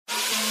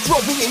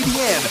dropping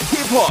EDM,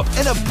 hip-hop,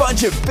 and a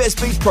bunch of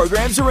best beats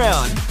programs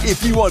around.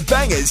 If you want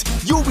bangers,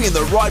 you'll be in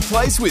the right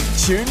place with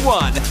Tune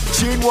One.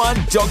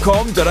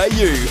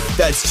 Tune1.com.au.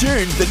 That's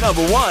tune, the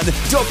number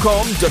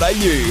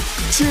one.com.au.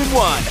 Tune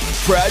One,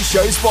 proud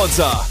show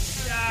sponsor.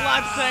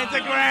 Blood stains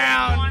the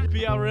ground.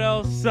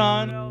 BRL,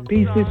 son.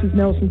 Peace, this is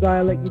Nelson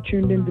Dialect. You're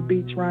tuned in to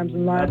Beats, Rhymes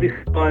and Live. This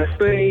is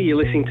ISB. You're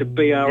listening to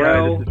BRL.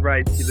 Yo, this is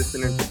Race. You're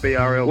listening to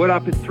BRL. What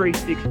up? It's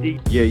 360.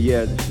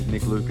 Yeah, this is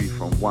Nick Loopy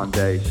from One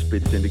Day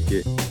Spit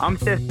Syndicate. I'm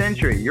Seth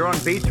Century. You're on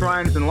Beats,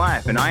 Rhymes and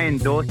Life, and I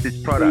endorse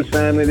this product. Peace,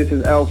 family. This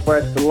is El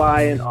Fresh the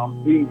Lion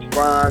on Beats,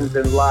 Rhymes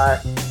and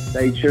Life.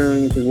 Stay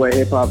tuned. This is where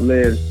hip-hop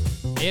lives.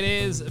 It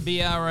is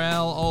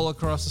BRL all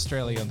across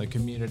Australia on the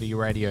Community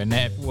Radio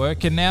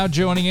Network. And now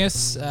joining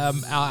us,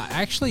 I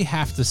actually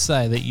have to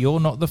say that you're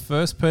not the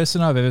first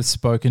person I've ever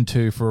spoken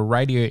to for a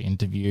radio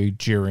interview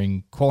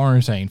during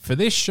quarantine. For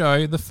this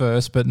show, the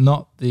first, but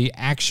not the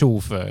actual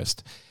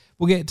first.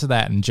 We'll get to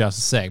that in just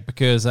a sec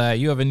because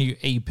you have a new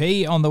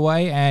EP on the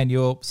way and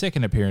your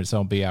second appearance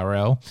on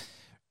BRL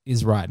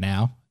is right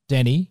now.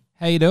 Denny,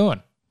 how you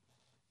doing?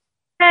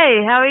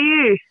 Hey, how are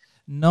you?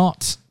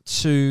 Not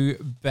too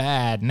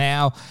bad.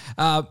 Now,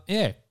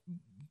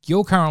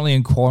 you're currently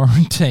in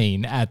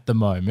quarantine at the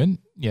moment.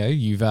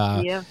 You've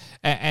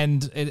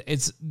and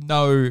it's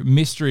no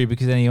mystery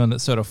because anyone that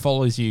sort of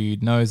follows you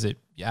knows that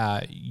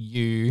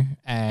you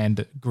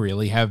and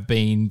Greeley have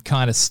been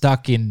kind of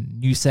stuck in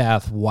New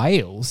South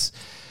Wales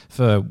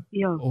for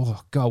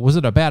was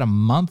it about a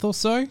month or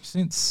so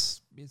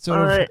since it's sort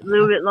of a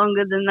little bit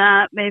longer than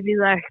that, maybe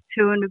like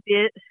 2 and a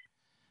bit.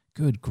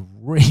 Good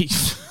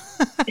grief.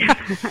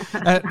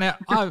 Now,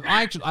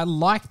 I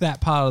like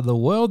that part of the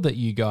world that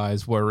you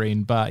guys were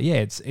in, but yeah,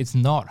 it's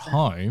not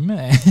home,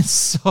 and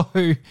so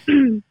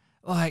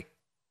like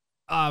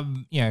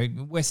I'm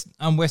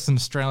Western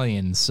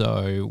Australian,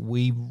 so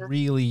we've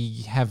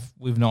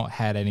not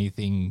had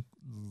anything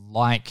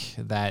like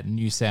that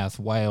New South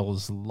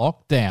Wales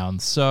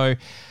lockdown. So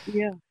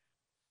yeah.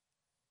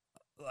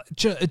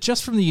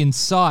 Just from the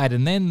inside,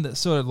 and then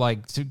sort of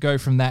like to go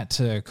from that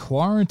to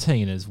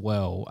quarantine as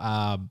well.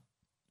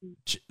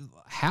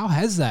 How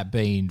has that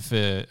been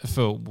for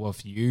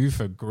you,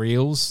 for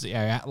Greels?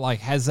 Like,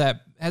 has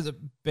it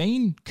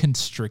been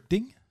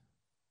constricting?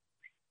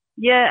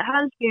 Yeah, it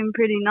has been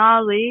pretty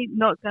gnarly,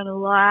 not gonna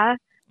lie.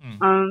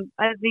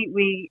 I think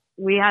we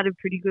had a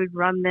pretty good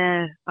run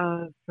there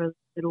for a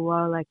little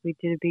while. Like, we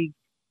did a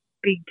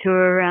big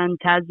tour around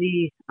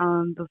Tassie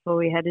before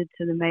we headed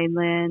to the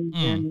mainland,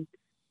 and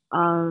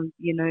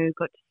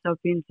got to stop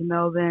into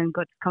Melbourne,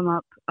 got to come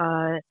up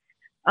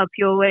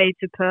your way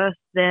to Perth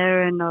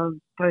there, and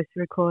both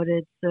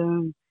recorded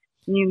some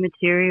new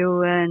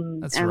material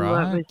and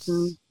worked with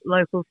some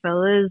local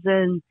fellas,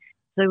 and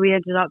so we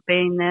ended up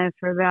being there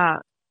for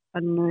about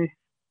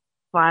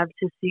 5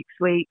 to 6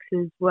 weeks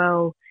as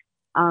well,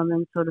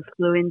 and sort of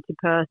flew into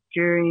Perth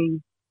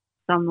during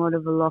somewhat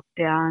of a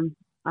lockdown.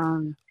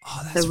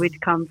 So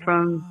we'd come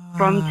from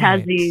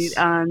Tassie,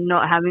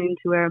 not having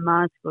to wear a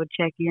mask or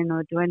check in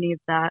or do any of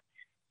that,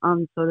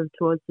 sort of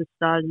towards the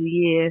start of the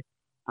year.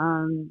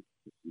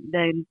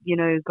 Then,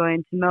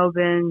 going to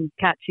Melbourne,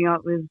 catching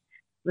up with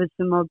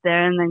some mob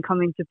there, and then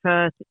coming to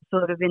Perth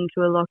sort of into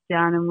a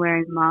lockdown and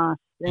wearing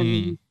masks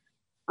and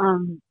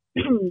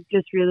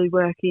just really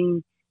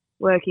working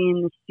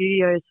in the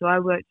studio. So I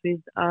worked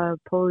with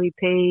Paulie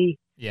P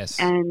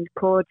and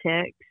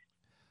Cortex.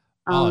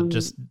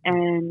 Just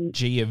and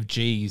G of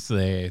G's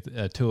there,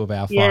 two of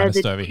our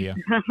finest over here.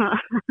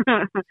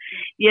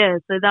 Yeah,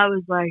 so that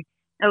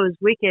was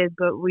wicked,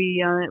 but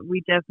we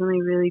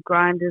definitely really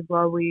grinded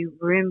while we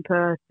were in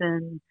Perth,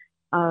 and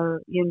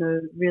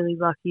really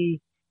lucky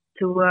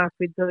to work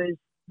with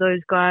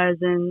those guys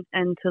and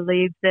to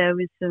leave there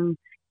with some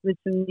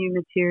new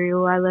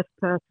material. I left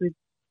Perth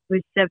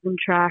with 7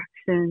 tracks,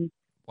 and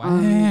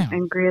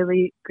and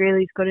Greeley's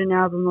got an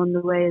album on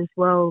the way as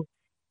well.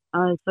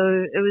 So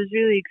it was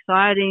really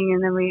exciting,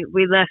 and then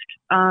we left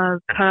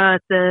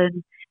Perth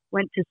and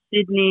went to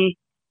Sydney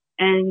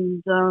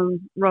and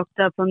rocked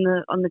up on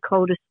the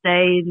coldest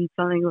day in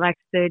something like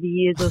 30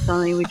 years or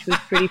something, which was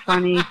pretty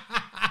funny.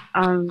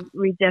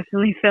 We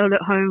definitely felt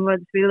at home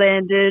once we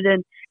landed,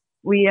 and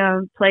we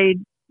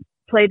played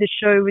a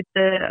show with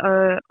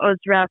the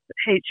Ozrap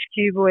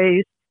HQ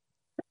boys,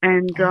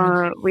 and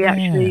we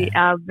actually,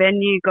 our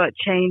venue got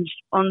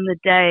changed on the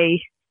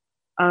day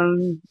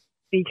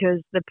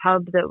because the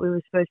pub that we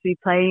were supposed to be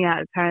playing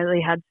at apparently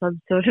had some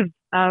sort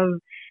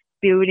of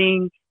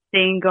building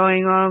thing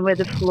going on where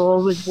the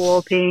floor was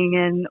warping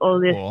and all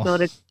this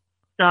sort of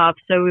stuff.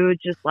 So we were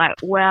just like,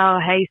 wow,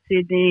 hey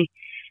Sydney.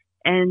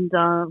 And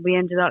we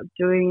ended up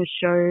doing a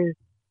show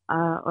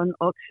on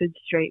Oxford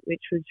Street,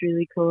 which was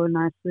really cool, a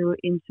nice little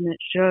intimate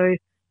show.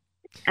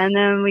 And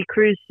then we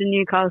cruised to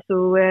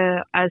Newcastle,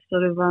 where I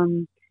sort of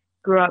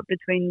grew up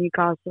between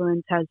Newcastle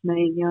and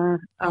Tasmania.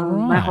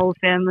 My whole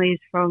family's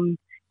from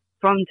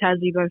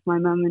Tassie, both my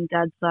mum and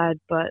dad's side,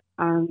 but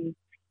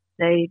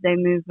they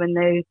moved when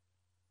they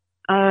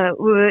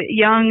we were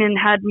young and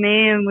had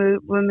me, and we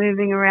were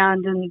moving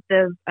around, and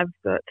I've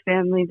got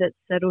family that's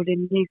settled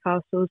in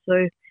Newcastle,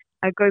 so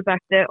I go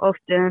back there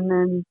often,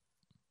 and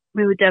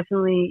we were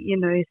definitely,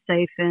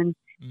 safe and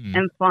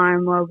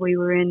fine while we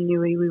were in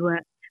Newey. We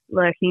weren't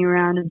lurking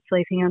around and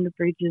sleeping under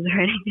bridges or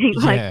anything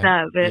like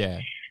that, but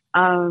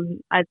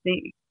I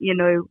think,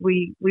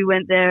 we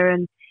went there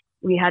and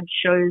we had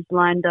shows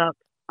lined up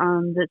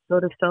that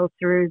sort of fell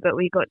through, but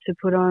we got to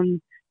put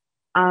on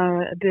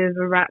a bit of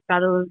a rap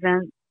battle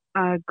event.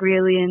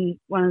 Greeley and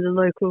one of the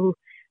local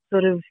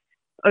sort of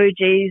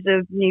OGs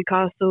of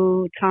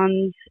Newcastle,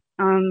 Tons,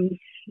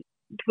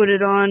 put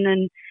it on,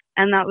 and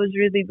that was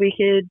really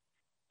wicked.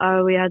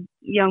 We had a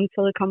young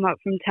fella come up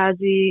from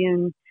Tassie,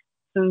 and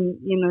some,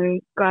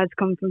 guys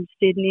come from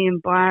Sydney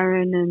and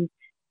Byron, and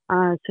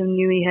some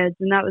Newey heads,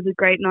 and that was a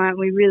great night.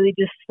 We really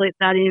just slipped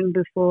that in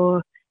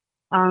before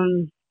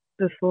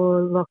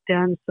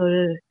lockdown sort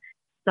of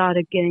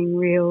started getting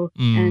real,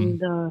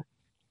 and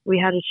we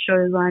had a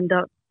show lined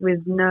up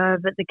with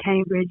Nerve at the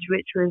Cambridge,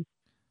 which was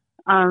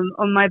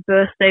on my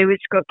birthday,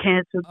 which got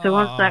cancelled. So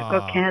once that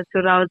got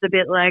cancelled, I was a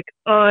bit like,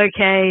 oh,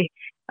 okay,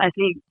 I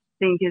think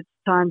it's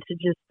time to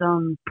just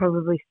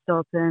probably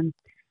stop and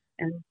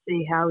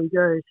see how we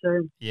go.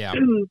 So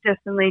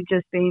definitely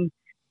just been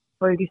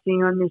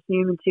focusing on this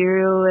new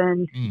material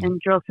and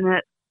dropping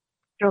it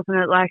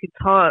like it's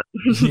hot.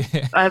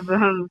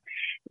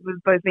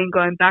 We've both been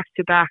going back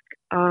to back,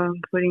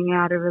 putting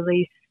out a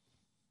release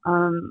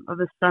of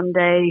a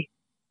Sunday.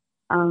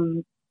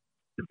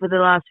 For the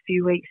last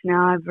few weeks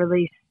now, I've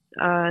released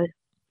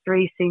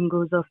 3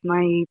 singles off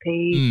my EP.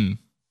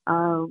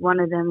 One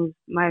of them is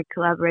my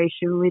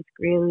collaboration with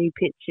Greeley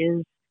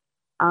Pictures,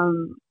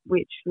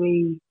 which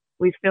we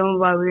filmed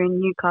while we were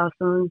in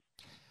Newcastle.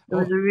 It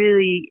was a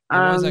really.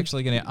 I was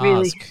actually going to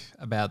ask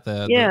about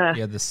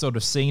the sort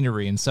of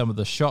scenery and some of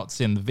the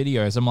shots in the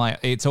videos. I'm like,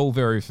 it's all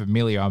very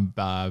familiar. I'm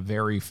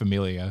very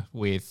familiar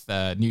with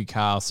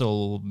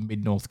Newcastle,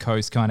 mid-north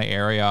coast kind of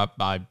area.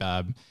 I've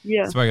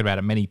spoken about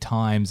it many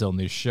times on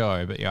this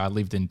show, but I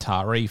lived in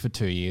Taree for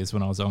 2 years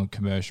when I was on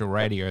commercial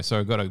radio, so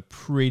I got a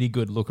pretty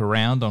good look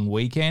around on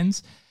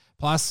weekends.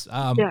 Plus,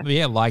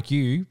 like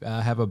you,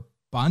 have a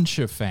bunch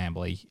of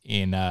family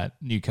in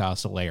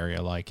Newcastle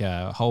area, like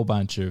a whole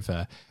bunch of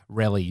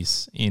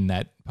rallies in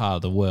that part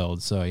of the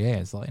world. So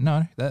it's like,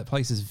 no, that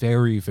place is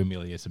very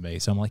familiar to me.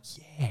 So I'm like,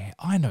 yeah,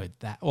 I know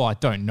that. Well, I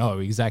don't know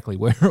exactly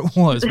where it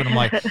was, but I'm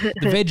like,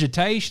 the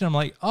vegetation, I'm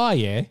like, oh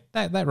yeah,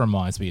 that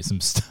reminds me of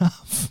some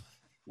stuff.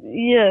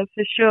 Yeah,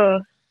 for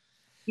sure.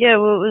 Yeah,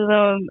 well, it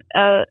was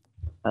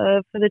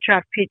for the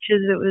track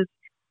Pictures, it was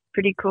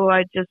pretty cool.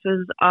 I just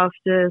was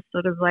after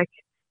sort of like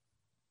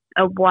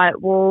a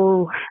white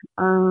wall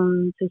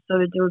to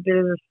sort of do a bit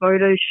of a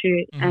photo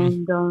shoot,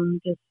 and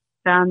just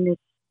found this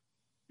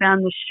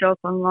shop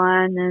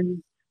online,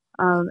 and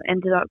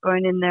ended up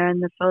going in there,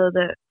 and the fellow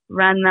that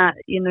ran that,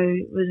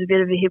 was a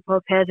bit of a hip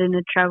hop head and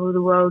had travelled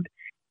the world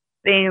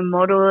being a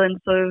model, and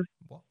sort of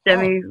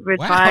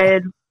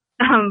semi-retired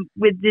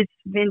with this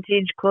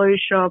vintage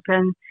clothes shop.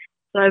 And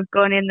so I've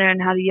gone in there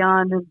and had a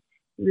yarn and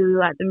really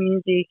liked the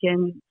music,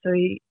 and so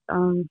he,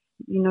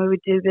 we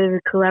did a bit of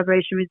a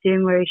collaboration with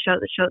him where he shut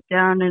the shop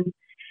down and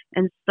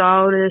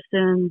styled us,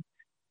 and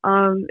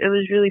it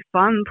was really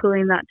fun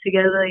pulling that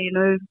together,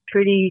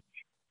 pretty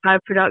high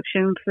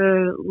production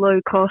for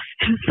low cost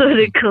sort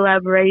of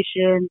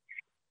collaboration,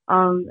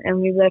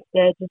 and we left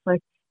there just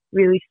like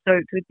really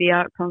stoked with the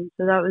outcome.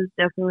 So that was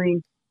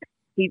definitely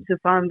heaps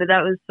of fun, but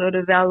that was sort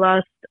of our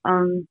last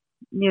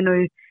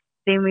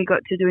thing we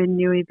got to do in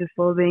Newey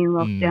before being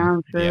locked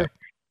down for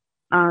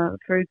a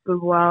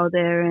good while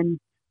there. And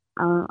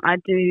I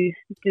do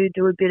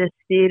a bit of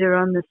theatre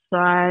on the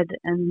side,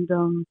 and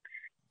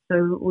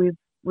so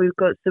we've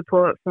got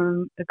support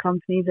from the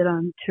company that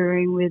I'm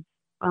touring with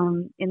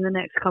in the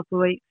next couple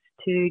of weeks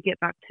to get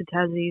back to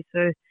Tassie.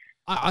 So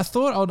I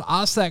thought I'd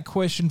ask that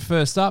question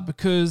first up,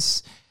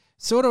 because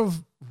sort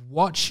of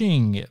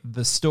watching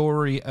the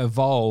story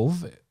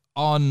evolve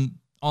on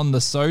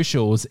the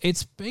socials,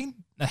 it's been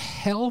a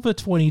hell of a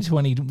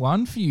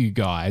 2021 for you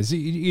guys.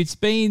 It's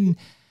been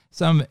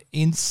some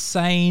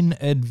insane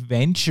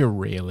adventure,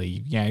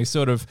 really,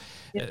 sort of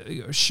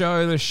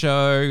show to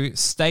show,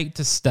 state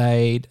to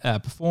state,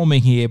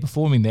 performing here,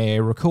 performing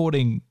there,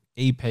 recording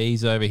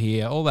EPs over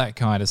here, all that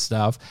kind of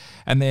stuff.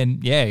 And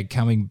then,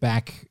 coming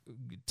back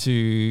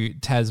to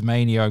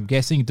Tasmania, I'm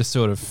guessing to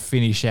sort of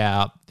finish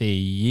out the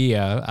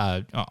year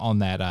on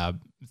that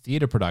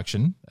theatre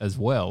production as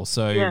well.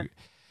 So,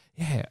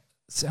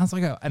 sounds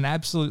like an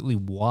absolutely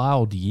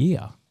wild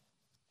year.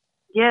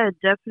 Yeah,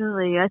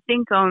 definitely. I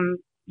think I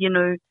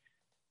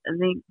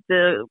think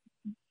the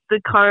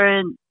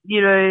current,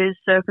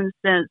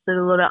 circumstance that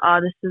a lot of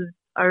artists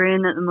are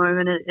in at the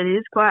moment, it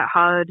is quite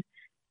hard,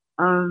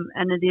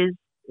 and it is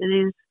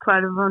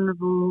quite a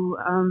vulnerable,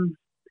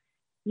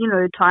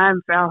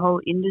 time for our whole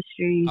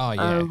industry.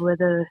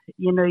 Whether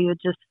you're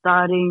just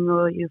starting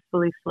or you're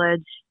fully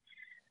fledged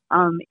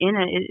in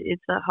it,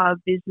 it's a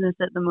hard business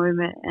at the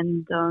moment,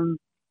 and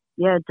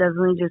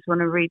definitely just want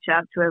to reach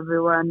out to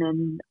everyone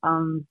and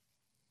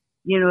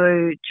you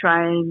know,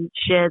 try and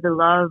share the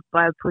love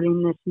by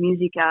putting this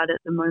music out at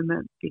the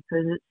moment,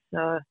 because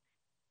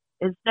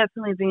it's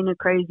definitely been a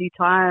crazy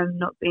time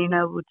not being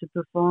able to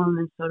perform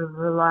and sort of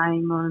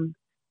relying on,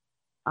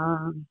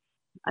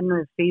 I don't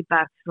know,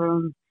 feedback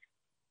from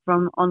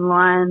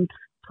online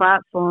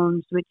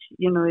platforms, which,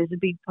 you know, is a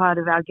big part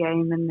of our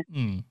game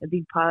and a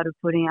big part of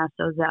putting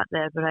ourselves out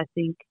there. But I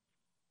think,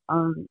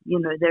 you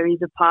know, there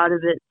is a part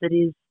of it that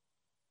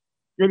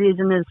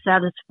isn't as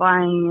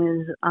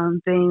satisfying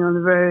as being on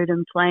the road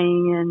and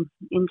playing and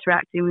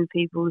interacting with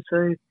people.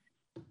 So,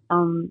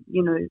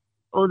 you know,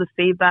 all the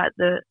feedback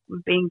that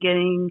we've been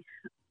getting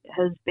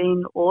has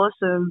been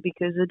awesome,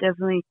 because we're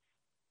definitely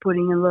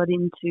putting a lot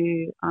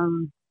into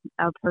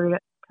our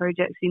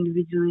projects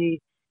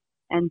individually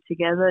and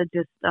together,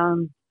 just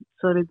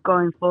sort of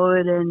going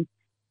forward. And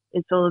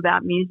it's all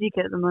about music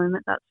at the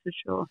moment, that's for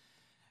sure.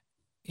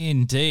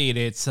 Indeed,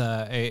 it's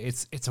a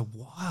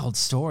wild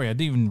story. I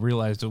didn't even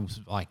realize it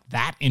was like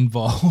that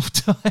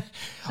involved.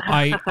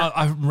 I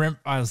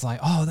was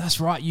like, oh, that's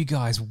right, you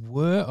guys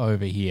were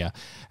over here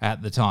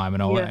at the time,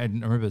 and I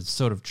remember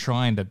sort of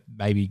trying to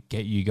maybe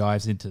get you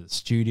guys into the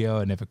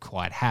studio. It never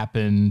quite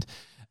happened,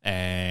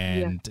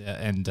 and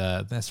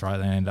that's right.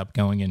 They ended up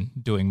going and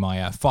doing my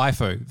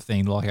FIFO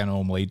thing like I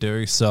normally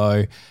do.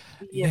 So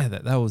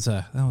that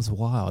was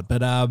wild,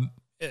 but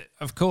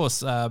of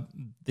course,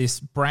 this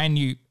brand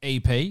new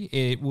EP,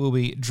 it will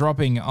be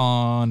dropping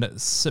on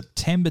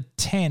September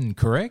 10,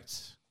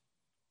 correct?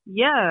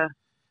 Yeah.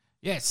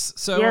 Yes.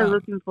 So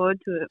looking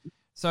forward to it.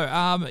 So,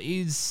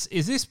 is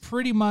this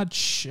pretty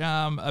much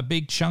a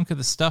big chunk of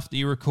the stuff that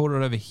you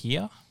recorded over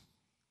here?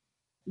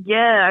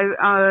 Yeah,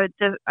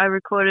 I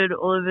recorded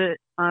all of it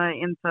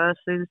in Perth.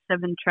 So there's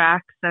 7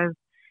 tracks. So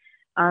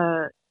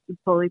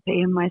Paulie P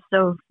and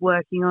myself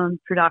working on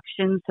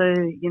production. So,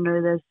 you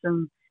know, there's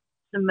some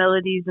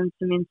melodies and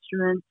some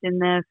instruments in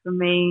there for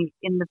me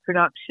in the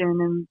production,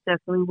 and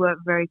definitely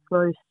worked very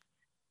close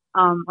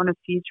on a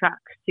few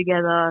tracks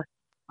together.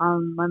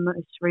 My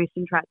most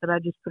recent track that I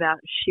just put out,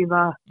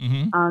 Shiva,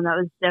 that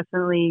was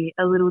definitely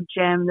a little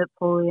gem that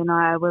Paulie and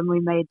I, when we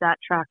made that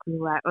track, we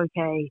were like,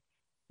 okay,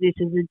 this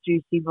is a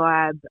juicy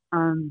vibe.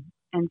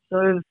 And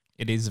sort of,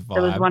 it is a vibe.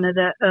 It was one of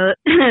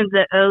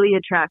the earlier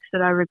tracks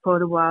that I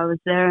recorded while I was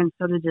there, and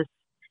sort of just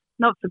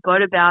not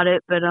forgot about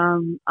it, but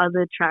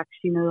other tracks,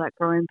 you know, like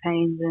Growing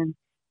Pains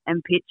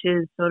and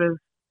Pictures sort of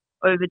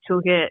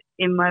overtook it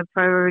in my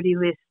priority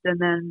list. And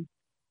then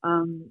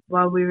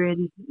while we were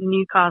in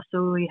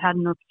Newcastle, we had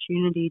an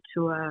opportunity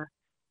to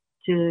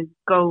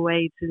go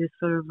away to this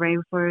sort of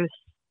rainforest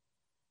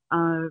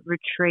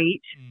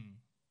retreat,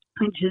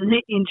 which is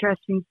an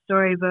interesting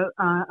story, but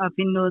up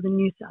in northern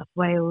New South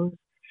Wales.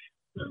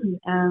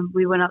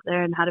 We went up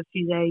there and had a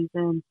few days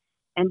and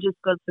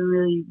just got some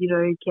really, you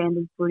know,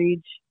 candid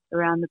footage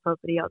around the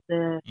property up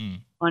there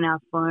on our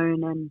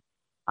phone, and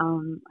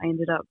I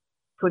ended up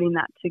putting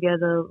that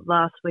together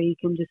last week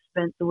and just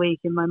spent the week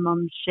in my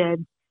mum's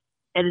shed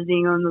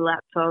editing on the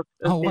laptop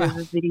a bit of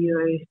a video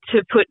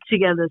to put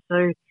together.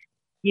 So,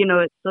 you know,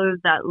 it's sort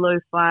of that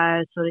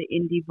lo-fi sort of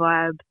indie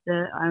vibe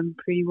that I'm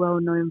pretty well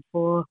known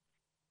for,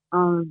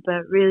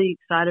 but really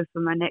excited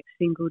for my next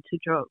single to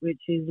drop,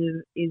 which is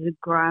a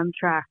grime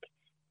track.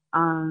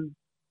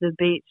 The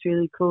beat's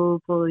really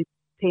cool. Paulie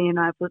P and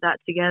I put that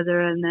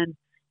together, and then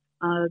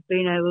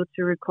being able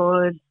to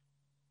record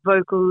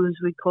vocals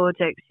with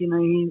Cortex, you know,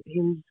 he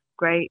was a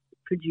great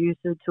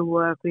producer to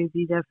work with.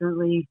 He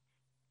definitely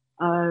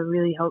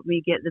really helped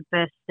me get the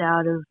best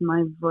out of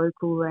my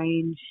vocal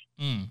range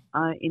in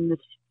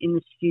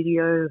the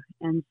studio,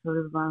 and sort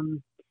of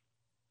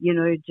you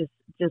know,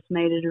 just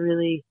made it a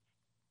really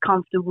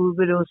comfortable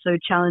but also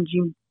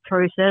challenging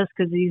process,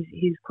 because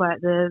he's quite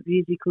the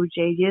musical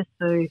genius.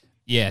 So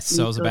yes,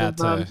 I was about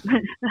to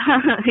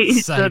he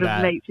say sort of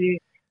that. makes you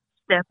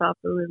step up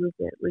a little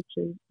bit, which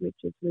is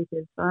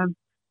wicked. So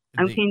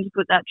I'm keen to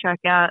put that track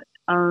out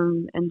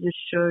and just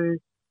show,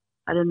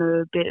 I don't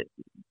know, a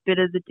bit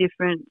of the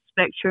different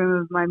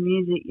spectrum of my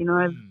music. You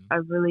know,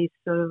 I've released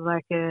sort of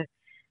like a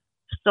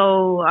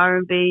soul,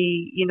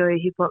 R&B, you know,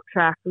 hip hop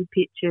track with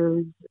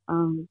Pictures,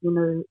 you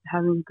know,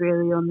 having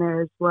Greeley on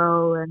there as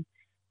well, and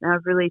now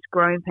I've released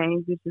Growing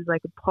Pains, which is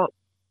like a pop,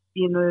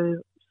 you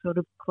know, sort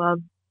of club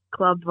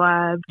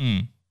vibe.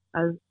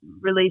 I've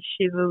released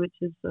Shiver, which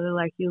is sort of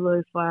like your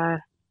lo-fi,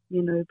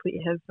 you know, put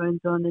your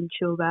headphones on and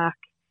chill back.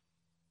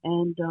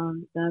 And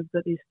then I've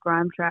got this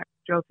grime track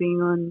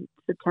dropping on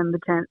September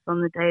 10th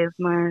on the day of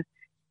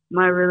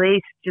my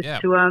release,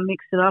 just to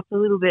mix it up a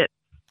little bit.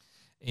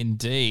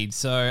 Indeed.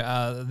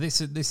 So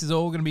this is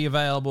all going to be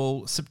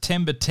available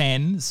September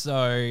 10.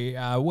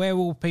 So where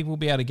will people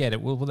be able to get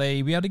it? Will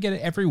they be able to get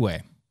it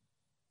everywhere?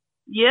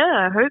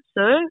 Yeah, I hope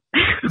so.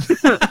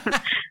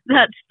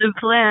 That's the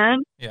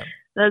plan. Yeah.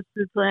 That's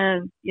the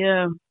plan.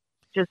 Yeah.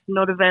 Just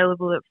not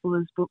available at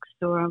Fuller's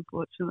Bookstore,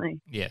 unfortunately.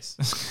 Yes.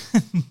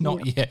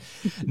 Not yet.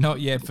 Not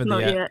yet for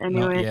Not the yet,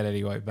 anyway. Not yet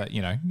anyway, but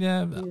you know,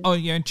 yeah. Oh,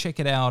 you know, check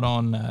it out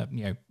on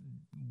you know,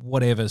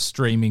 whatever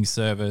streaming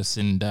service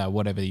and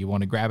whatever you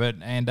want to grab it.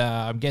 And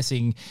I'm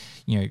guessing,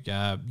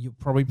 you'll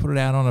probably put it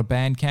out on a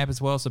Bandcamp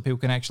as well, so people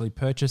can actually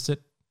purchase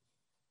it.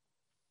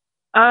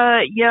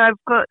 Yeah,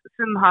 I've got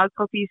some hard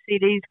copy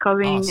CDs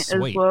coming as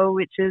well,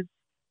 which is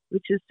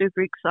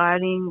super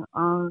exciting.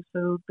 So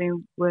we've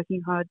been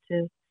working hard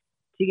to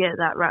get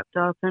that wrapped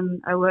up,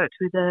 and I worked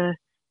with a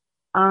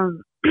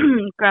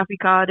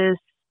graphic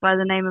artist by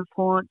the name of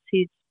Haunts.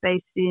 He's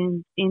based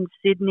in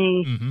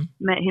Sydney. Mm-hmm.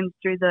 Met him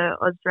through the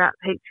Ozrap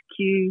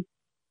HQ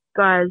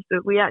guys,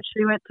 but we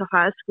actually went to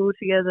high school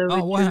together,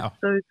 which is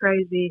so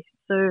crazy.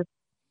 So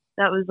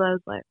I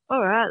was like,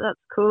 all right, that's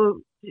cool.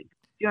 Do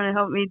you want to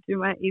help me do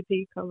my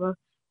EP cover?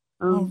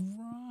 All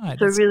right.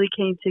 So really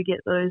keen to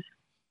get those.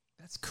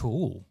 That's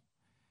cool.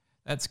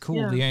 That's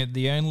cool. Yeah.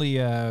 The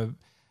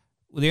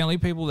only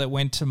people that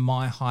went to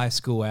my high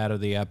school out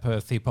of the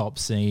Perth hip hop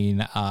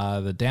scene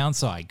are the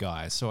Downside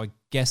guys. So I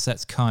guess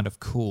that's kind of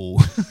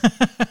cool.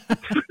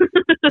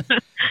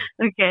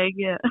 Okay,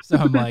 yeah. So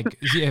I'm like,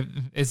 yeah,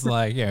 it's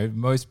like,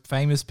 most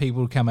famous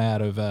people come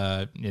out of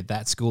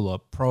that school are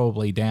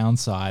probably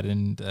Downside,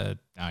 and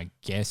I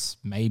guess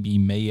maybe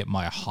me at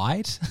my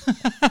height.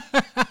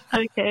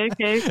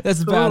 Okay.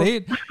 That's cool. About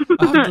it.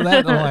 After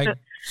that, I'm like,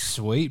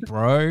 sweet,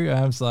 bro.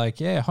 I was like,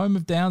 yeah, home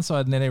of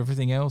Downside, and then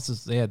everything else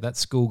is there. That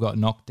school got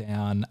knocked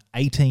down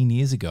 18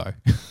 years ago.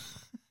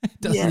 It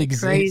doesn't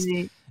exist.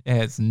 Crazy.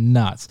 Yeah, it's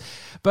nuts.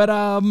 But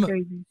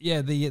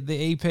yeah, the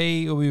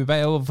EP will be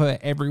available for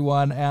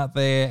everyone out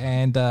there,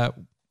 and of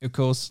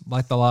course,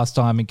 like the last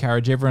time,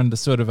 encourage everyone to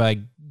sort of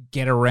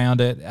get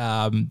around it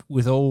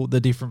with all the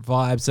different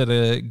vibes that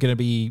are going to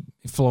be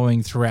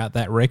flowing throughout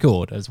that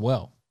record as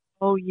well.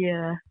 Oh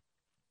yeah,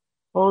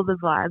 all the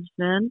vibes,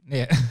 man.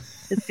 Yeah,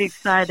 it's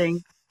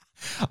exciting.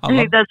 I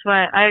think that's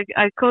why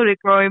I called it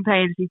Growing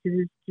Pains, because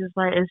it's just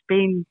like it's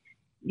been,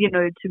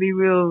 to be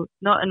real,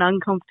 not an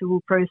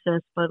uncomfortable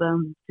process, but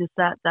just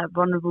that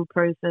vulnerable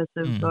process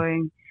of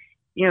going,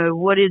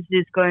 what is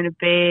this going to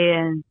be,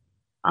 and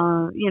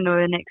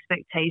an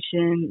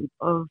expectation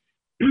of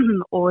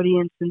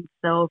audience and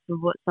self of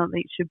what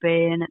something should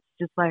be, and it's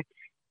just like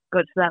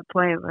got to that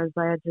point where I was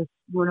like, I just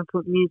want to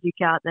put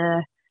music out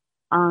there,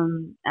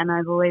 and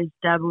I've always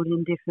dabbled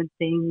in different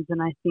things,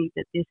 and I think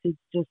that this is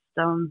just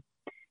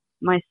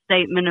my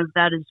statement of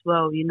that as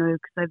well, because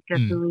I've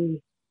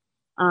definitely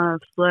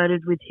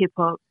flirted with hip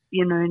hop,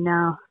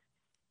 now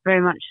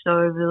very much so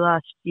over the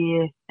last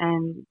year,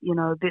 and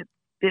a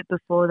bit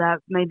before that,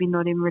 maybe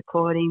not in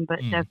recording, but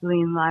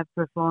definitely in live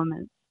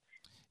performance.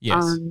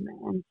 Yes.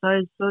 And so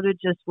I sort of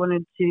just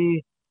wanted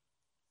to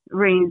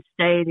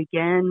reinstate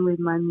again with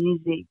my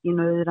music,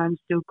 that I'm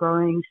still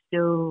growing,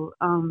 still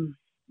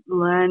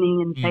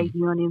learning and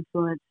taking on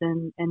influence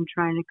and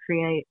trying to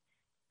create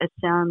a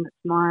sound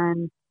that's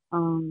mine.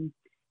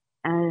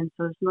 And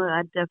so it's not,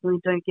 I definitely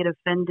don't get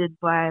offended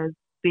by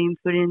being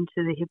put into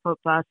the hip hop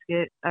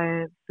basket.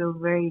 I feel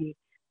very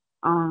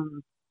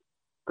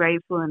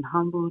grateful and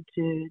humbled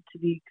to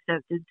be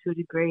accepted to a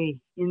degree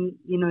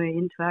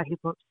into our hip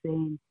hop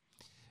scene.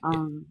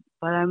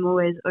 But I'm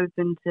always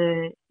open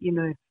to,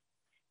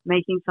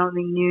 making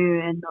something new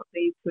and not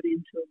being put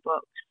into a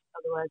box.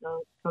 Otherwise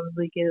I'll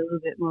probably get a little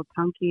bit more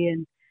punky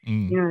and,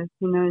 who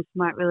knows,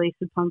 might release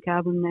a punk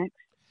album next.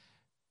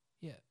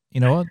 Yeah.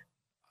 You know what?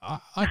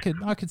 I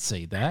could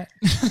see that.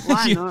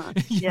 Why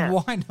not? Yeah.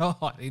 Why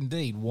not?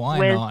 Indeed. Why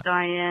Where's not?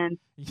 Diane?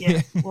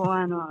 Yeah.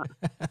 Why not?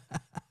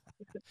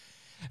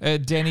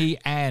 Denny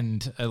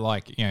and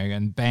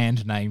and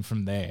band name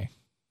from there.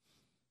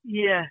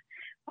 Yeah.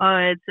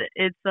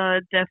 It's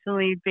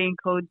definitely been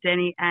called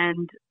Denny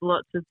and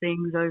lots of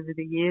things over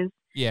the years.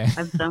 Yeah.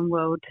 I've done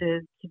well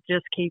to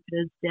just keep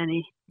it as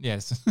Denny.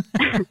 Yes.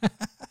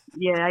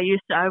 Yeah,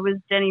 I was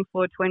Denny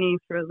 420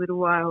 for a little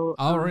while.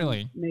 Oh,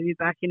 really? Maybe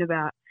back in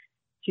about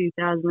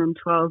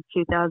 2012,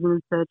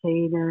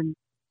 2013, and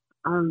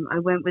I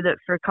went with it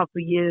for a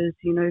couple of years,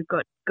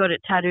 got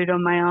it tattooed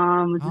on my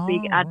arm, was a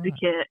big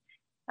advocate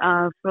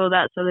for all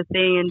that sort of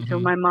thing, until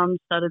my mum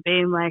started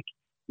being like,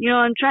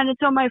 I'm trying to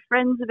tell my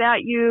friends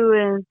about you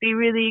and be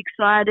really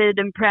excited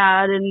and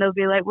proud, and they'll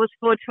be like, what's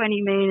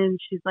 420 mean? And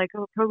she's like,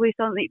 oh, probably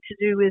something to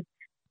do with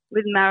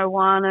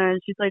marijuana.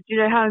 And she's like, do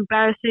you know how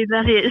embarrassing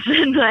that is?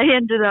 And I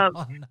ended up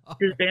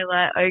just being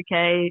like,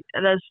 okay,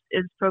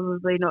 it's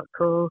probably not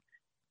cool,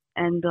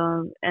 and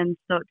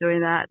stopped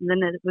doing that. And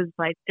then it was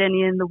like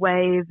Denny and the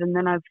Wave, and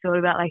then I've thought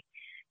about like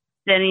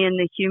Denny and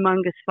the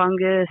Humongous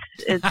Fungus.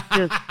 It's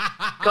just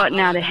gotten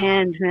out of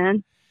hand,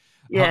 man.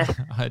 Yeah.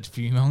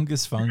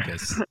 Humongous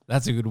Fungus.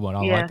 That's a good one. I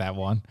like that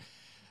one.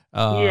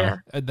 Yeah.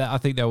 I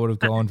think that would have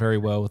gone very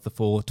well with the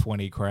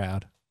 420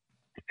 crowd.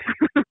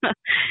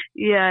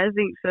 Yeah, I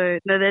think so.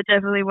 No, they're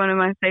definitely one of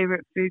my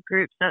favorite food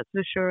groups, that's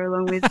for sure,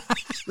 along with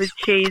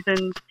cheese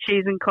and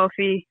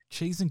coffee.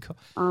 Cheese and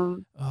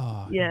coffee.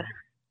 Yeah.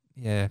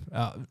 Yeah.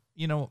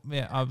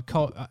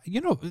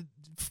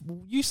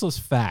 Useless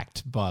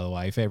fact, by the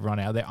way, for everyone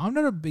out there, I'm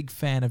not a big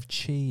fan of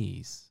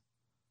cheese.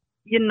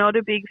 You're not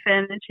a big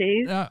fan of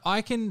cheese? No,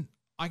 I can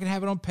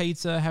have it on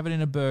pizza, have it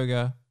in a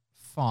burger,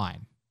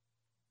 fine.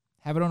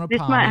 Have it on a This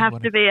party. might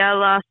have to be our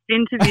last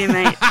interview,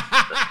 mate.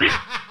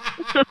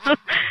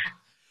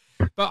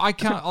 But I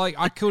can't. Like,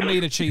 I couldn't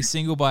eat a cheese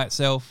single by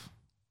itself.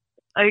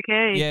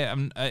 Okay. Yeah.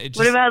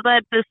 What about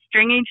like the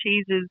stringy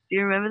cheeses? Do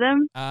you remember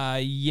them?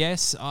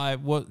 Yes, I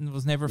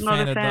was never a Not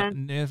fan a of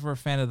fan. never a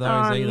fan of those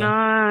Oh, either. no,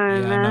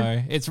 yeah, man. I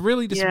know. It's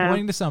really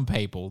disappointing to some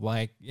people.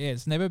 Like, yeah,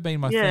 it's never been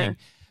my thing.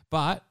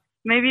 But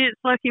Maybe it's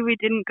lucky we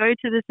didn't go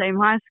to the same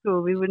high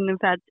school. We wouldn't have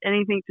had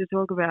anything to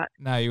talk about.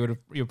 no, you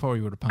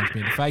probably would have punched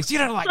me in the face. You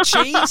don't like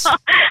cheese?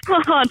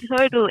 Oh,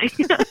 totally.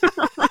 It's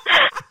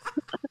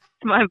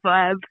my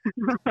vibe.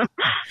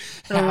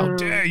 How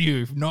dare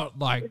you not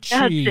like cheese?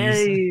 How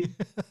dare you?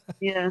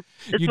 Yeah.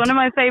 It's one of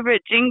my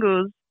favorite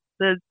jingles,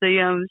 the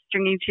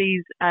stringy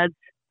cheese ads.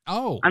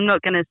 Oh. I'm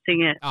not going to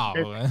sing it. Oh,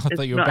 I It's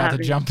thought you were not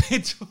about to happening. jump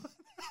into it.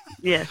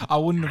 Yeah. I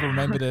wouldn't have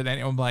remembered it.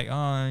 And I'm like,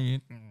 oh,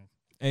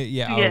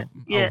 yeah, I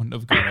wouldn't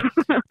have got it.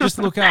 Just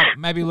look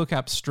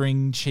up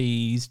string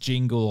cheese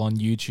jingle on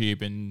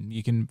YouTube and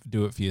you can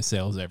do it for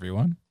yourselves,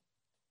 everyone.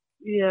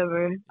 Yeah,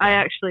 bro. I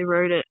actually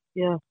wrote it.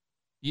 Yeah.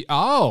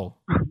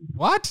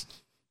 What?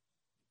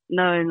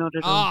 No, not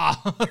at all.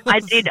 Oh. I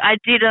did have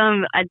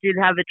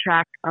a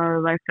track,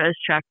 my first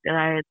track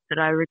that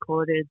I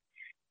recorded,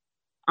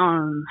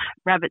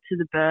 Rabbit to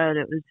the Bird.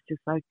 It was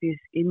just like this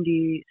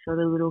indie sort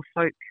of little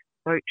folk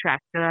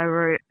track that I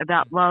wrote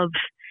about love.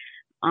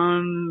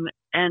 And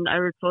I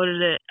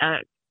recorded it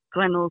at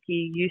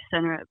Glenorchy Youth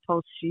Centre at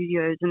Pulse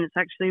Studios, and it's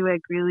actually where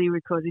Greeley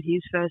recorded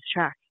his first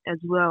track as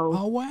well.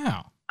 Oh,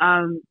 wow.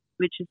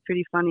 Which is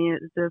pretty funny.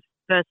 It was the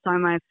first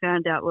time I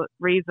found out what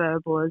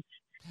reverb was.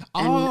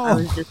 And I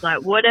was just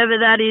like, whatever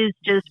that is,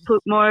 just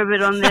put more of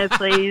it on there,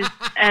 please.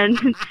 and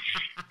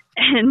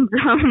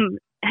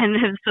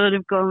have sort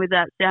of gone with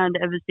that sound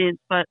ever since.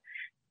 But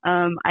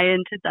I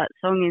entered that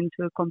song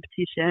into a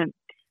competition.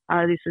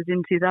 This was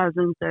in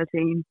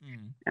 2013,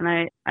 and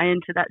I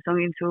entered that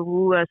song into a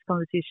Woolworths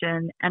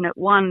competition, and it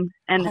won,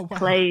 and it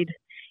played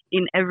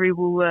in every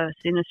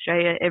Woolworths in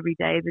Australia every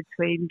day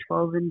between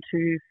 12 and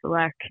 2 for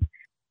like,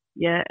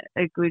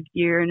 a good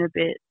year and a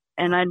bit.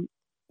 And I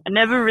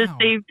never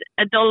received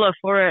 $1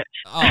 for it.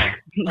 Oh, I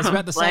was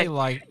about to say,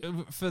 like,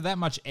 for that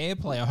much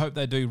airplay, I hope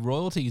they do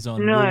royalties on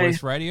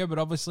Woolworths Radio, but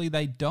obviously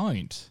they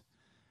don't.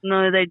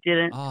 No, they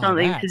didn't. Oh,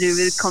 Something to do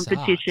with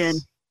competition.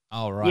 Sucks.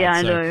 Oh, right. Yeah,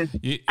 I so know.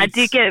 I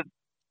did get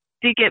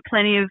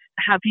plenty of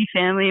happy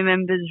family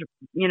members,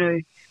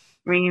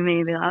 ringing me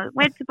and be like,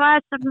 went to buy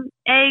some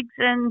eggs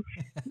and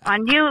I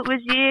knew it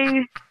was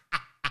you.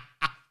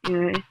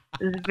 It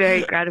was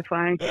very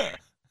gratifying.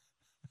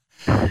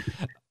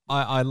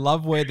 I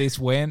love where this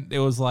went. It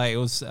was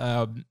this is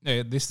going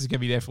to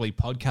be definitely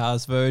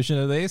podcast version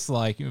of this.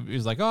 Like, it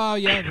was like, oh,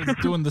 yeah, it was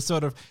doing the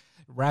sort of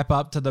wrap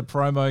up to the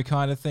promo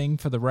kind of thing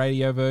for the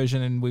radio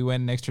version, and we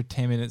went an extra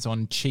 10 minutes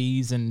on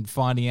cheese and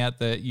finding out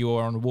that you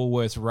were on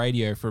Woolworths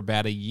Radio for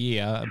about a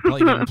year,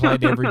 getting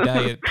played every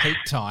day at peak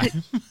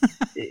time.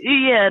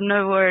 Yeah,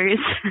 no worries.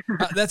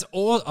 That's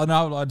all. Oh,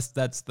 no,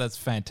 that's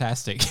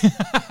fantastic.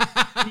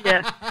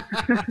 Yeah,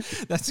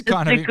 that's it's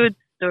kind of a good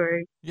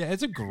story. Yeah,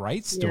 it's a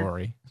great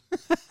story.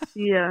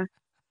 Yeah.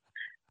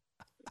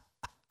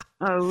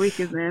 Oh,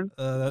 wicked, man.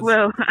 That's...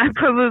 Well, I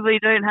probably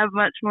don't have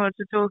much more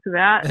to talk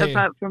about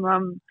apart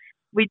from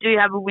we do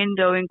have a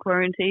window in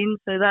quarantine,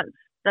 so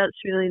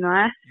that's really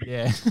nice.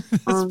 Yeah,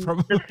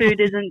 the food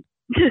isn't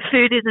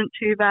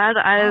too bad.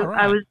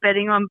 I was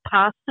betting on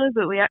pasta,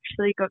 but we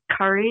actually got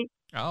curry.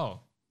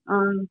 Oh.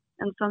 And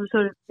some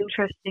sort of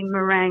interesting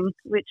meringue,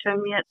 which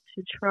I'm yet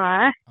to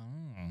try. Oh.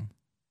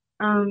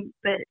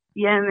 But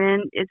yeah,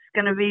 man, it's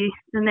going to be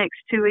the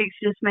next 2 weeks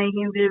just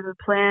making a bit of a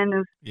plan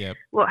of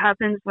what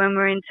happens when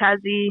we're in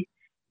Tassie.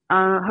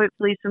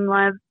 Hopefully some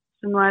live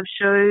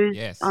shows.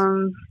 Yes.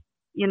 In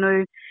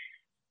the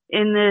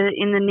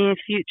near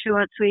future,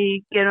 once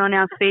we get on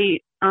our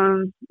feet,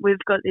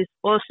 we've got this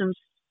awesome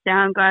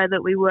sound guy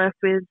that we work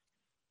with,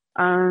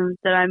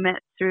 that I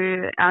met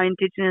through our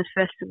Indigenous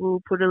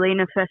festival,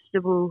 Putalina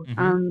Festival.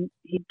 Mm-hmm.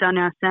 He'd done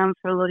our sound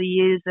for a lot of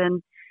years,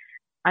 and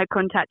I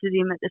contacted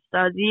him at the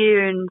start of the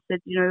year and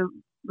said,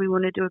 we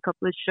want to do a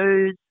couple of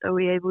shows. Are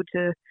we able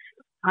to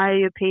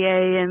hire a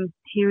PA? And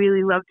he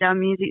really loved our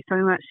music so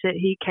much that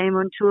he came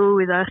on tour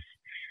with us.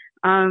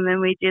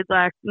 And we did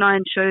like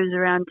 9 shows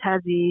around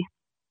Tassie,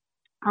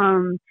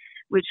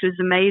 which was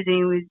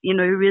amazing with,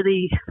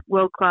 really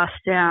world-class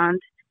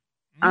sound.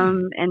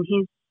 And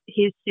he's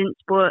since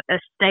bought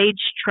a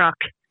stage truck.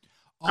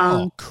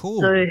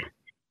 Cool. So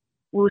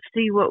we'll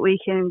see what we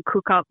can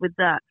cook up with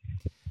that.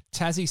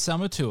 Tassie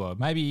Summer Tour.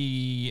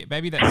 Maybe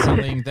that's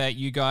something that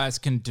you guys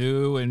can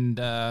do, and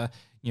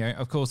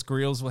of course,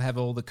 Grills will have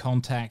all the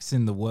contacts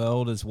in the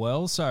world as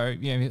well. So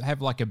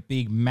have like a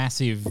big,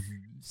 massive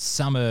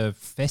summer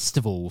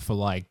festival for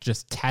like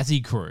just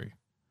Tassie crew.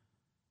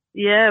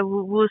 Yeah,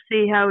 we'll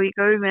see how we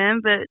go,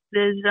 man. But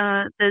there's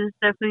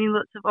definitely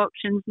lots of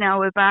options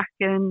now. We're back,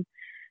 and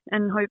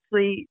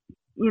hopefully,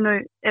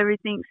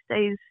 everything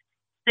stays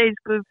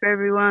good for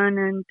everyone,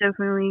 and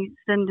definitely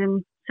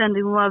sending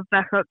love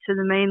back up to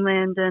the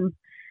mainland, and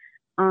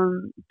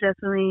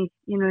definitely,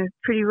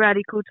 pretty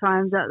radical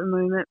times at the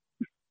moment.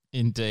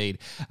 Indeed.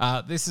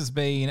 This has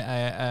been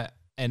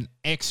an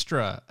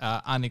extra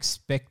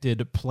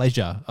unexpected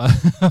pleasure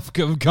of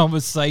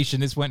conversation.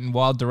 This went in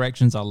wild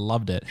directions. I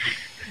loved it.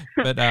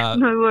 But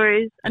no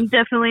worries. I'm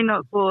definitely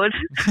not bored.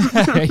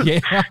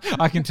 Yeah,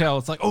 I can tell.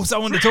 It's like, oh,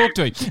 someone to talk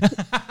to.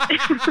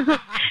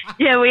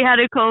 Yeah, we had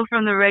a call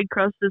from the Red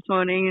Cross this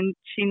morning, and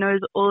she knows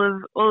all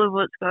of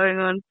what's going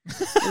on.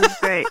 It was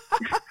great.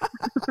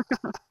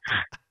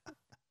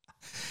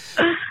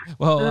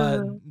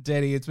 Well,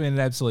 Danny, it's been an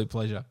absolute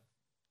pleasure.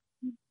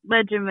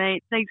 Legend,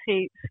 mate. Thanks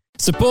heaps.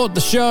 Support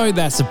the show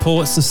that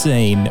supports the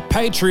scene.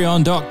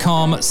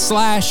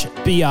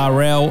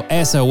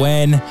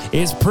 Patreon.com/BRLSON.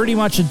 It's pretty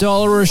much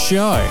 $1 a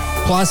show.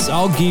 Plus,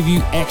 I'll give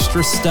you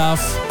extra stuff,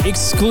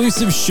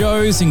 exclusive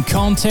shows and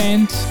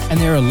content, and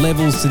there are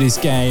levels to this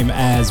game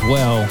as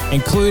well,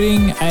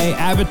 including a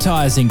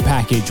advertising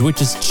package, which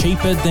is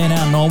cheaper than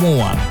our normal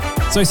one.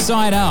 So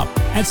sign up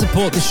and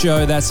support the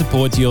show that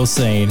supports your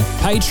scene.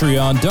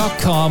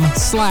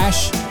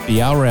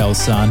 Patreon.com/BRL,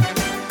 son.